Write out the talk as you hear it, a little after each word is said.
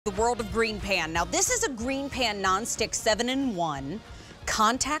The world of GreenPan. Now, this is a GreenPan Nonstick 7-in-1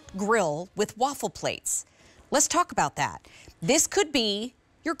 contact grill with waffle plates. Let's talk about that. This could be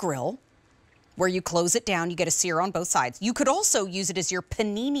your grill where you close it down, you get a sear on both sides. You could also use it as your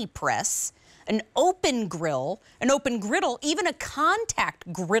panini press, an open grill, an open griddle, even a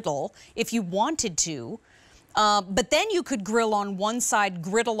contact griddle if you wanted to. But then you could grill on one side,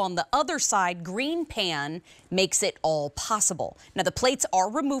 griddle on the other side. GreenPan makes it all possible. Now, the plates are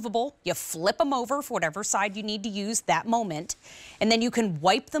removable. You flip them over for whatever side you need to use that moment, and then you can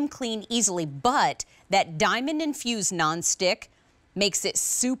wipe them clean easily. But that diamond-infused nonstick makes it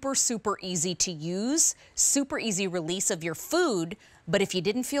super, super easy to use, super easy release of your food. But if you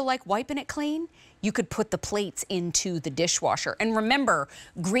didn't feel like wiping it clean, you could put the plates into the dishwasher. And remember,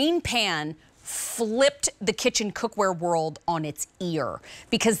 GreenPan flipped the kitchen cookware world on its ear,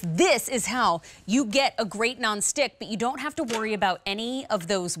 because this is how you get a great nonstick, but you don't have to worry about any of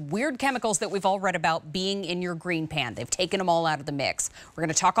those weird chemicals that we've all read about being in your GreenPan. They've taken them all out of the mix. We're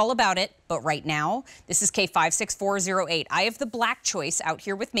going to talk all about it, but right now, this is K56408. I have the black choice out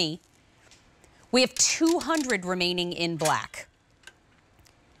here with me. We have 200 remaining in black.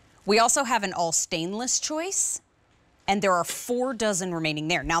 We also have an all stainless choice, and there are 4 dozen remaining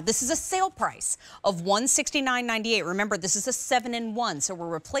there. Now, this is a sale price of $169.98. Remember, this is a 7-in-1, so we're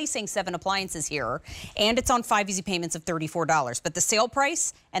replacing 7 appliances here, and it's on 5 easy payments of $34. But the sale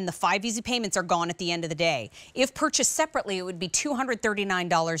price and the 5 easy payments are gone at the end of the day. If purchased separately, it would be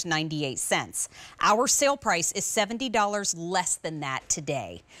 $239.98. Our sale price is $70 less than that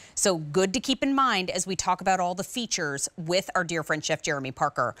today. So good to keep in mind as we talk about all the features with our dear friend Chef Jeremy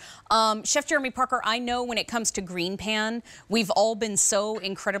Parker. Chef Jeremy Parker, I know when it comes to GreenPan, we've all been so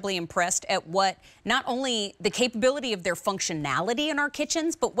incredibly impressed at what not only the capability of their functionality in our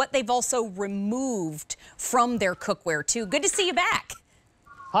kitchens, but what they've also removed from their cookware too. Good to see you back.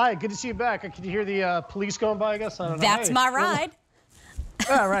 Hi, good to see you back. Can you hear the police going by, I guess? I don't know. That's hey. my ride.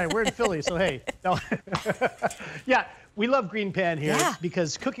 All right, we're in Philly, so hey. No. Yeah, we love GreenPan here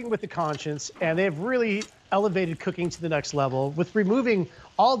because cooking with the conscience, and they've really elevated cooking to the next level with removing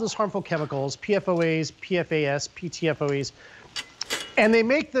all those harmful chemicals, PFOAs, PFAS, PTFOAs, and they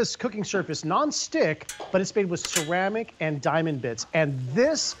make this cooking surface non-stick, but it's made with ceramic and diamond bits. And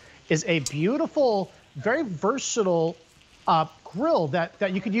this is a beautiful, very versatile grill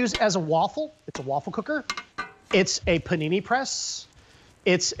that you could use as a waffle. It's a waffle cooker. It's a panini press.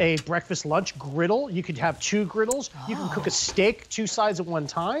 It's a breakfast lunch griddle. You could have 2 griddles. You can cook a steak 2 sides at one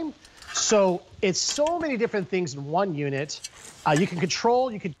time. So it's so many different things in one unit. You can control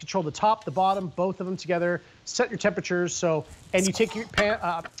the top, the bottom, both of them together, set your temperatures, and you take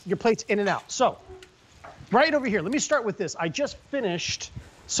your plates in and out. So right over here, let me start with this. I just finished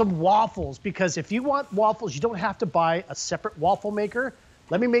some waffles, because if you want waffles, you don't have to buy a separate waffle maker.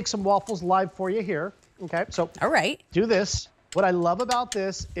 Let me make some waffles live for you here. Okay, so all right, do this. What I love about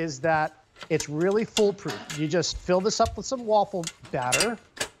this is that it's really foolproof. You just fill this up with some waffle batter.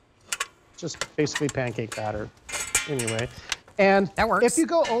 Just basically pancake batter. Anyway, and that works. If it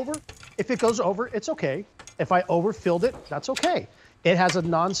goes over, it's okay. If I overfilled it, that's okay. It has a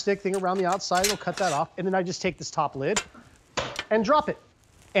non-stick thing around the outside. It'll cut that off. And then I just take this top lid and drop it.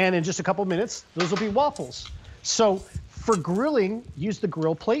 And in just a couple minutes, those will be waffles. So for grilling, use the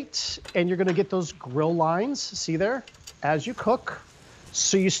grill plate, and you're gonna get those grill lines, see there, as you cook.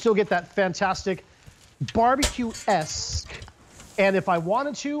 So you still get that fantastic barbecue-esque. And if I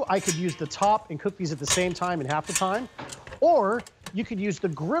wanted to, I could use the top and cook these at the same time in half the time. Or you could use the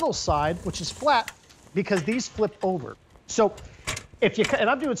griddle side, which is flat, because these flip over. So if you, and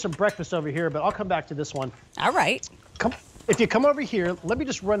I'm doing some breakfast over here, but I'll come back to this one. All right. If you come over here, let me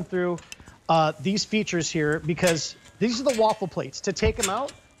just run through these features here, because these are the waffle plates. To take them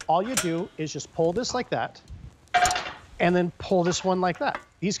out, all you do is just pull this like that, and then pull this one like that.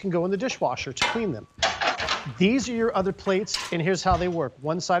 These can go in the dishwasher to clean them. These are your other plates, and here's how they work.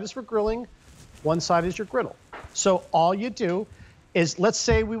 One side is for grilling, one side is your griddle. So all you do is, let's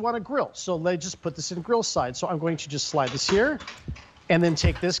say we want to grill. So let's just put this in grill side. So I'm going to just slide this here, and then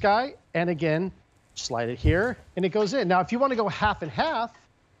take this guy, and again, slide it here, and it goes in. Now, if you want to go half and half,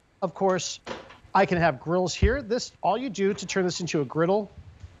 of course, I can have grills here. This, all you do to turn this into a griddle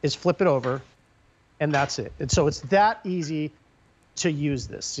is flip it over, and that's it. And so it's that easy to use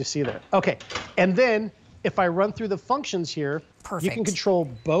this. You see there? Okay, and then if I run through the functions here, you can control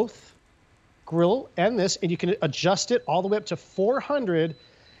both grill and this, and you can adjust it all the way up to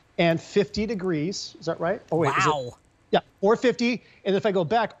 450 degrees. Is that right? Oh, wait, wow. Yeah, 450. And if I go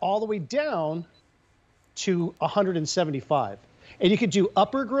back all the way down to 175. And you could do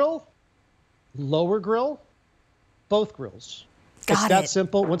upper grill, lower grill, both grills. It's that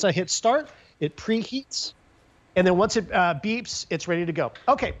simple. Once I hit start, it preheats. And then once it beeps, it's ready to go.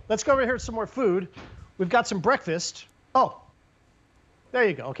 Okay, let's go over here to some more food. We've got some breakfast. Oh, there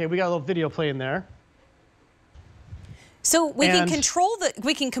you go. Okay, we got a little video playing there. So we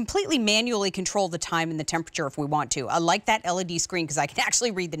can completely manually control the time and the temperature if we want to. I like that LED screen because I can actually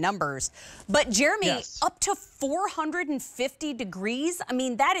read the numbers. But Jeremy, up to 450 degrees? I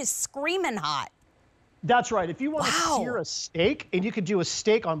mean, that is screaming hot. That's right. If you want to sear a steak, and you could do a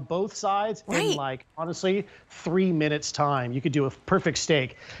steak on both sides in, like, honestly, 3 minutes time, you could do a perfect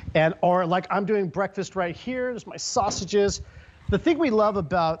steak. Or like I'm doing breakfast right here. There's my sausages. The thing we love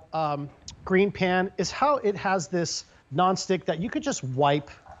about GreenPan is how it has this nonstick that you could just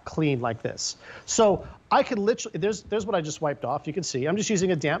wipe clean like this. So I could literally, there's what I just wiped off. You can see I'm just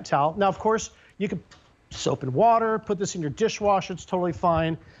using a damp towel. Now, of course, you could soap and water, put this in your dishwasher. It's totally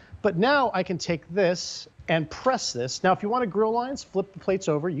fine. But now I can take this and press this. Now, if you want to grill lines, flip the plates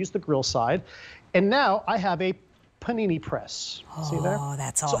over, use the grill side. And now I have a panini press. See there? Oh,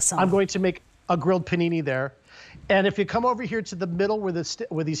 that's awesome. So I'm going to make a grilled panini there. And if you come over here to the middle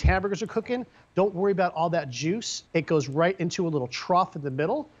where these hamburgers are cooking, don't worry about all that juice. It goes right into a little trough in the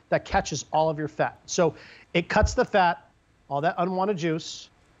middle that catches all of your fat. So it cuts the fat, all that unwanted juice.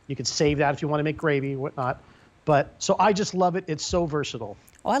 You can save that if you want to make gravy, whatnot. But so I just love it. It's so versatile.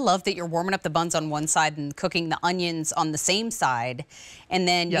 Oh, I love that you're warming up the buns on one side and cooking the onions on the same side. And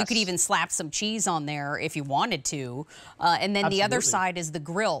then you could even slap some cheese on there if you wanted to. And then the other side is the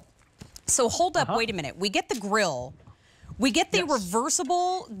grill. So hold up, wait a minute. We get the grill. We get the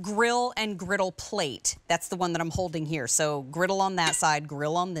reversible grill and griddle plate. That's the one that I'm holding here. So griddle on that side,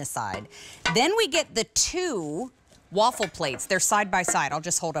 grill on this side. Then we get the two waffle plates. They're side by side. I'll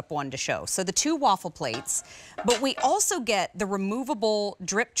just hold up one to show. So the two waffle plates, but we also get the removable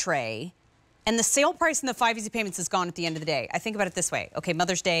drip tray, and the sale price and the 5 easy payments is gone at the end of the day. I think about it this way. Okay,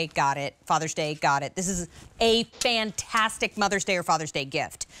 Mother's Day, got it. Father's Day, got it. This is a fantastic Mother's Day or Father's Day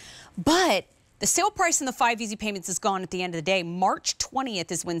gift. But the sale price and the 5 easy payments is gone at the end of the day. March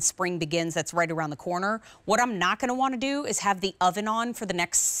 20th is when spring begins. That's right around the corner. What I'm not going to want to do is have the oven on for the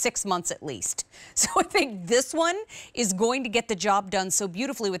next 6 months at least. So I think this one is going to get the job done so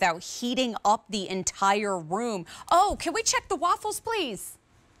beautifully without heating up the entire room. Oh, can we check the waffles, please?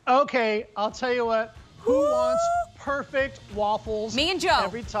 Okay, I'll tell you what. Who wants perfect waffles? Me and Joe.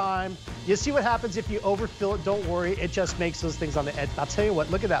 Every time. You see what happens if you overfill it. Don't worry. It just makes those things on the edge. I'll tell you what.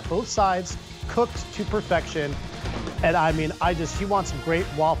 Look at that. Both sides cooked to perfection. And I mean, you want some great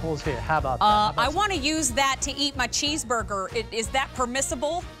waffles here. How about that? I want to use that to eat my cheeseburger. Is that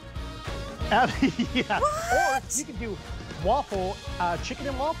permissible? Yeah. What? Or you can do waffle, chicken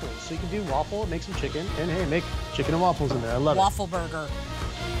and waffles. So you can do waffle, make some chicken, and hey, make chicken and waffles in there. I love Waffle burger.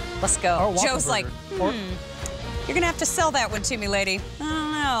 Let's go. Joe's like, you're going to have to sell that one to me, lady. I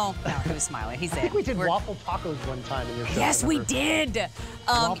don't know. No, he was smiling. He's in. I think we did waffle tacos one time in your show. Yes, we did.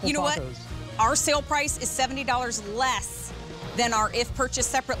 You know what? Our sale price is $70 less than our if purchased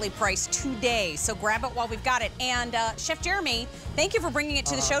separately price today. So grab it while we've got it. And Chef Jeremy, thank you for bringing it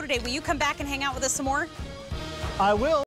to the show today. Will you come back and hang out with us some more? I will.